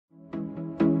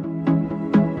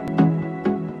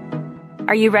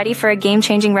Are you ready for a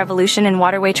game-changing revolution in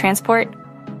waterway transport?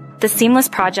 The Seamless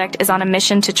project is on a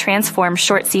mission to transform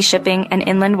short-sea shipping and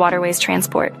inland waterways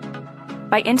transport.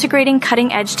 By integrating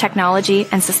cutting-edge technology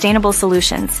and sustainable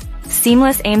solutions,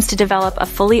 Seamless aims to develop a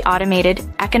fully automated,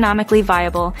 economically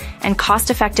viable, and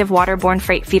cost-effective waterborne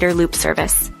freight feeder loop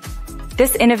service.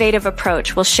 This innovative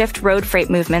approach will shift road freight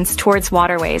movements towards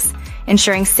waterways,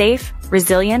 ensuring safe,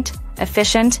 resilient,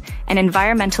 efficient, and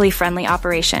environmentally friendly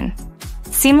operation.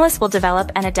 Seamless will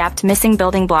develop and adapt missing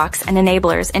building blocks and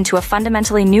enablers into a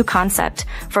fundamentally new concept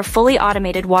for fully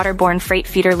automated waterborne freight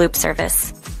feeder loop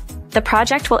service. The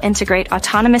project will integrate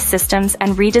autonomous systems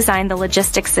and redesign the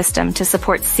logistics system to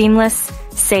support seamless,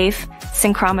 safe,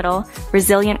 synchromodal,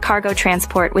 resilient cargo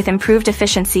transport with improved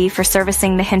efficiency for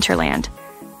servicing the hinterland.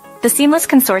 The Seamless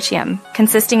Consortium,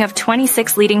 consisting of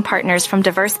 26 leading partners from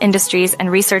diverse industries and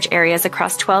research areas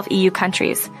across 12 EU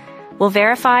countries, will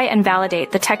verify and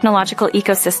validate the technological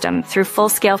ecosystem through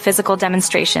full-scale physical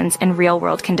demonstrations in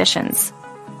real-world conditions.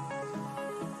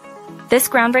 This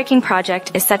groundbreaking project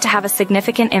is set to have a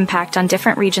significant impact on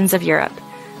different regions of Europe,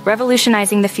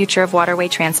 revolutionizing the future of waterway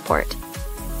transport.